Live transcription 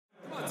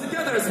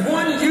as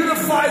one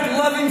unified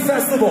loving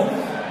festival.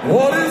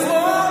 What is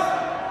love?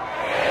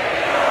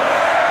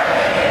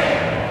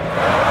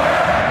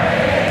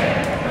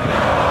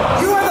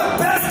 You are the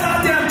best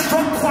goddamn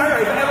trunk choir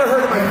I've ever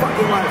heard in my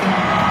fucking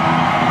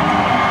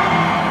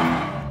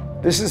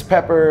life. This is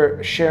Pepper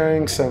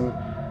sharing some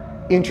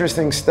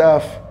interesting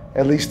stuff,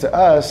 at least to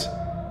us,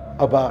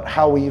 about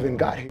how we even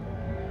got here.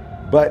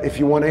 But if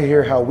you want to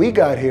hear how we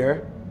got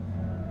here,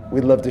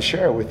 we'd love to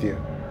share it with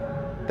you.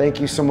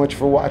 Thank you so much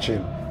for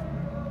watching.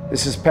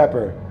 This is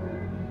Pepper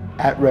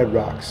at Red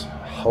Rocks.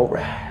 All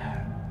right.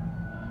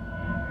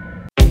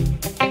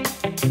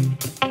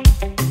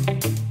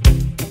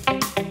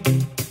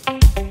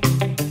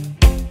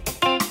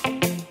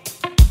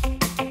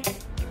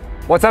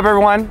 What's up,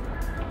 everyone?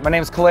 My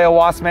name is Kaleo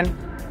Wassman.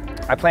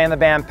 I play in the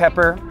band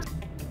Pepper.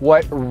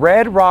 What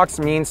Red Rocks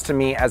means to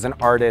me as an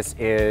artist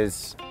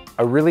is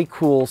a really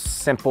cool,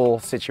 simple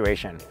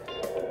situation.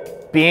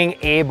 Being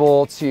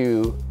able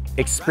to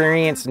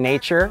experience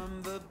nature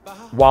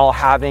while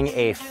having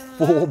a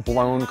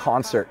full-blown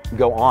concert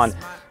go on,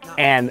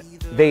 and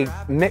they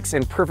mix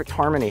in perfect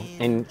harmony,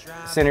 in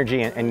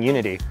synergy and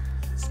unity.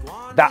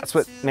 That's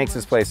what makes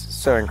this place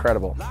so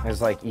incredible. It's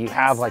like you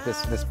have like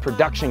this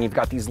production, you've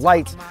got these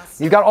lights,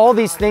 you've got all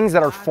these things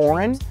that are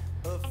foreign,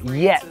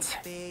 yet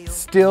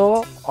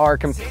still are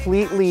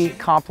completely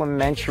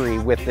complementary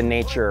with the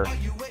nature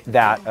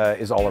that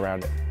is all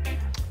around it.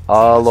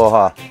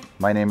 Aloha,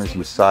 my name is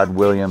Usad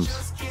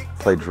Williams. I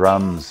play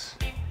drums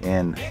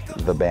in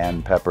the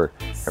band Pepper.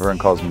 Everyone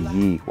calls me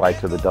Yee, Y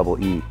to the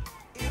double E.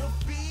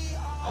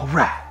 All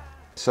right.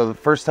 So the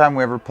first time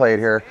we ever played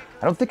here,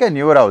 I don't think I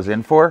knew what I was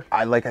in for.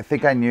 I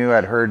think I knew,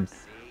 I'd heard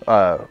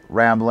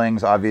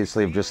ramblings,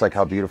 obviously, of just like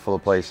how beautiful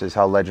the place is,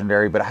 how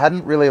legendary, but I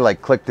hadn't really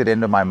like clicked it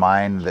into my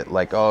mind that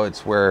like, oh,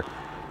 it's where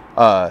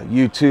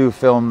U2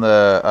 filmed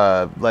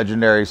the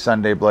legendary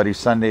Sunday Bloody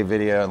Sunday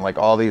video and like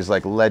all these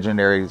like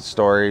legendary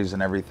stories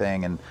and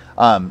everything. And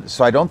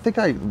so I don't think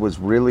I was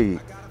really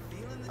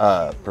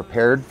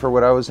prepared for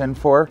what I was in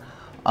for.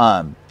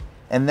 And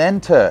then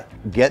to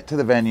get to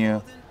the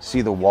venue,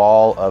 see the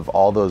wall of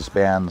all those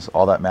bands,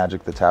 all that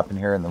magic that's happened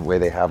here, and the way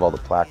they have all the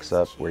plaques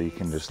up where you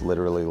can just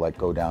literally like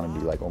go down and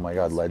be like, oh my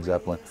God, Led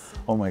Zeppelin,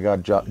 oh my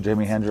God,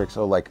 Jimi Hendrix,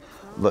 oh like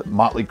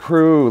Motley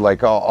Crue,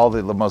 like all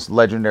the most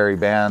legendary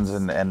bands,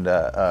 and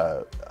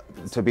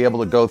to be able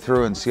to go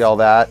through and see all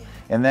that,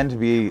 and then to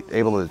be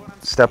able to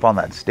step on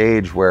that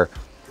stage where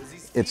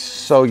it's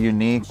so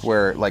unique,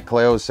 where like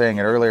Kaleo was saying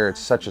it earlier, it's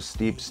such a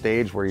steep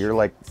stage where you're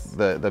like,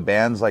 the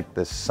band's like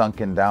this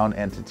sunken down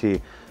entity,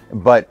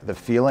 but the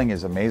feeling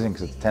is amazing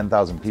because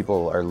 10,000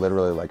 people are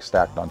literally like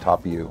stacked on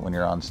top of you when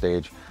you're on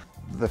stage.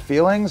 The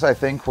feelings, I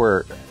think,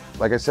 were,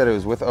 like I said, it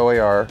was with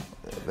OAR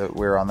that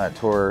we were on that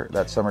tour,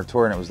 that summer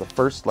tour, and it was the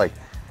first like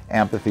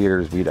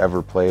amphitheaters we'd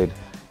ever played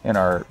in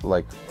our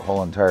like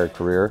whole entire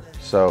career.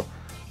 So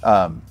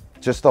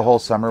just the whole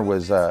summer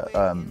was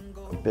a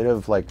bit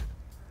of like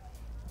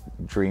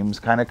dreams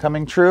kind of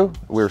coming true.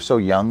 We were so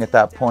young at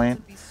that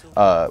point.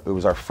 It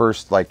was our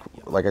first like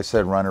I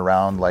said, run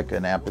around like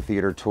an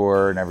amphitheater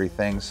tour and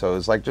everything. So it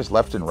was like just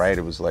left and right.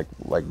 It was like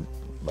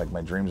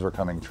my dreams were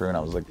coming true, and I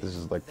was like, this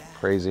is like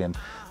crazy. And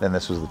then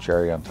this was the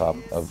cherry on top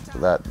of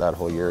that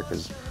whole year,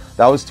 because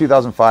that was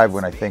 2005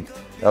 when I think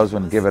that was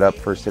when Give It Up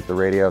first hit the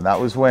radio, and that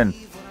was when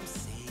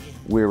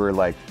we were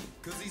like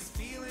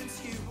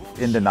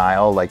in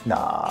denial, like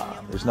nah,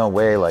 there's no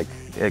way, like,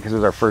 because it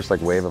was our first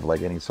like wave of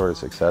like any sort of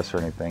success or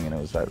anything, and it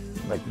was that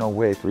like, no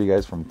way, 3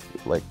 guys from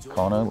like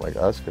Kona like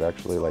us could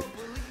actually like,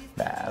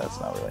 nah, that's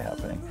not really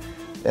happening.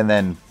 And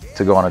then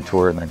to go on a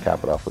tour and then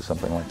cap it off with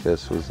something like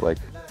this was like,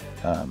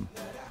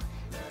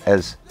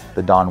 as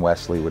the Don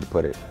Wesley would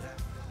put it,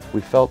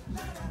 we felt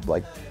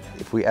like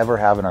if we ever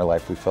have in our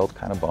life, we felt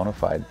kind of bona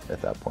fide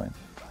at that point.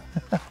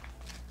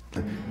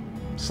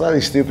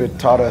 Slightly Stupid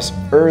taught us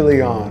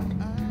early on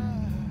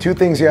 2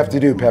 things you have to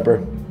do,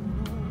 Pepper.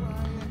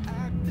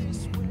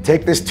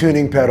 Take this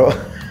tuning pedal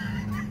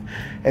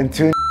and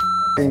tune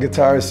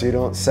guitars so you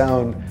don't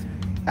sound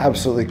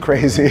absolutely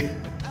crazy,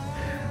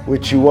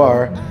 which you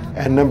are.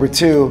 And number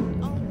 2,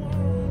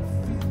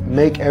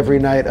 make every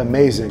night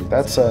amazing.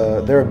 That's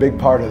they're a big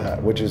part of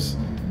that, which is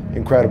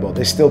incredible.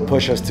 They still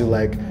push us to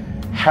like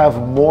have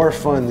more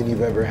fun than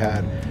you've ever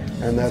had,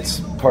 and that's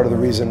part of the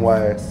reason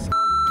why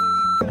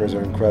Peppers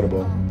are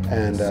incredible,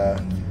 and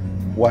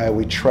why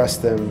we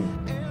trust them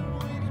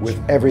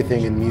with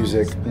everything in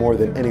music more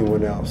than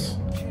anyone else.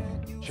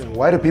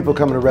 Why do people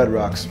come to Red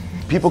Rocks?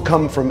 People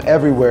come from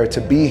everywhere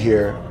to be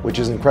here, which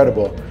is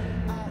incredible.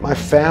 My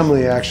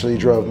family actually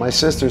drove, my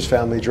sister's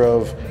family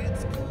drove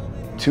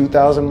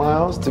 2,000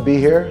 miles to be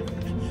here,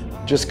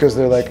 just because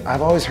they're like,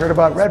 I've always heard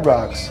about Red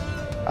Rocks.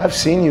 I've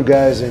seen you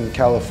guys in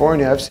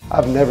California.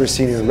 I've never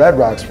seen you in Red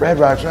Rocks. Red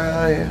Rocks,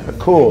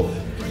 cool.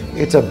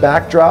 It's a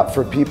backdrop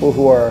for people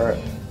who are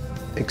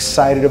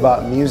excited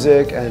about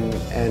music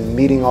and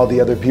meeting all the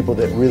other people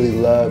that really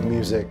love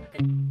music.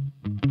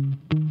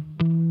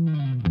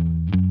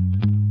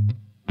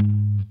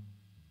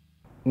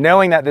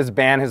 Knowing that this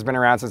band has been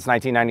around since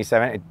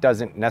 1997, it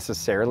doesn't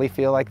necessarily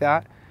feel like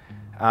that.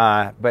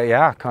 But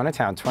yeah,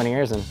 Conatown, 20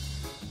 years,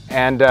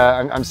 and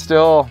I'm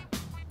still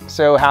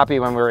so happy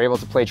when we were able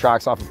to play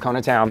tracks off of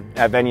Conatown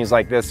at venues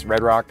like this,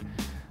 Red Rock,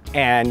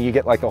 and you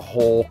get like a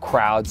whole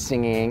crowd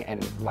singing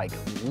and like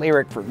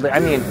lyric for, I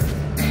mean.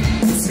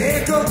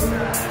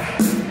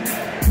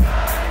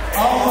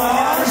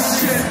 Oh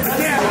shit,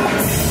 again.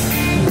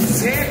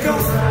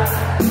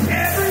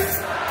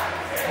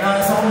 No,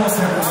 it's almost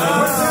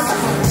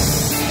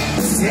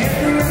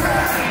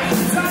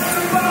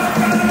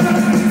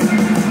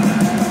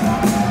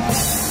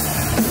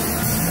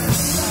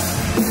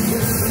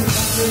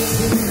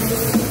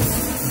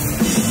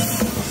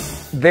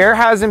There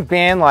hasn't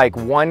been like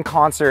one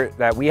concert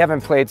that we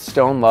haven't played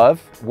Stone Love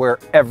where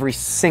every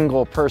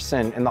single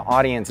person in the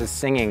audience is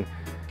singing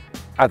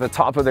at the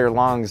top of their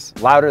lungs,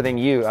 louder than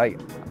you. I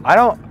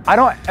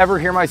don't ever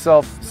hear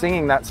myself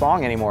singing that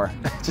song anymore,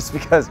 just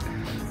because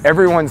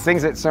everyone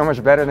sings it so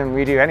much better than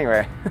we do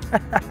anyway.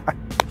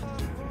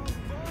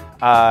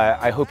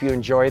 I hope you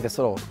enjoy this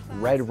little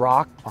Red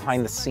Rock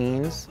behind the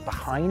scenes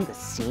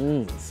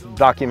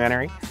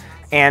documentary.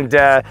 And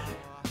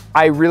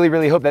I really,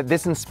 really hope that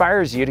this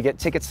inspires you to get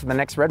tickets to the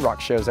next Red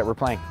Rock shows that we're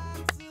playing.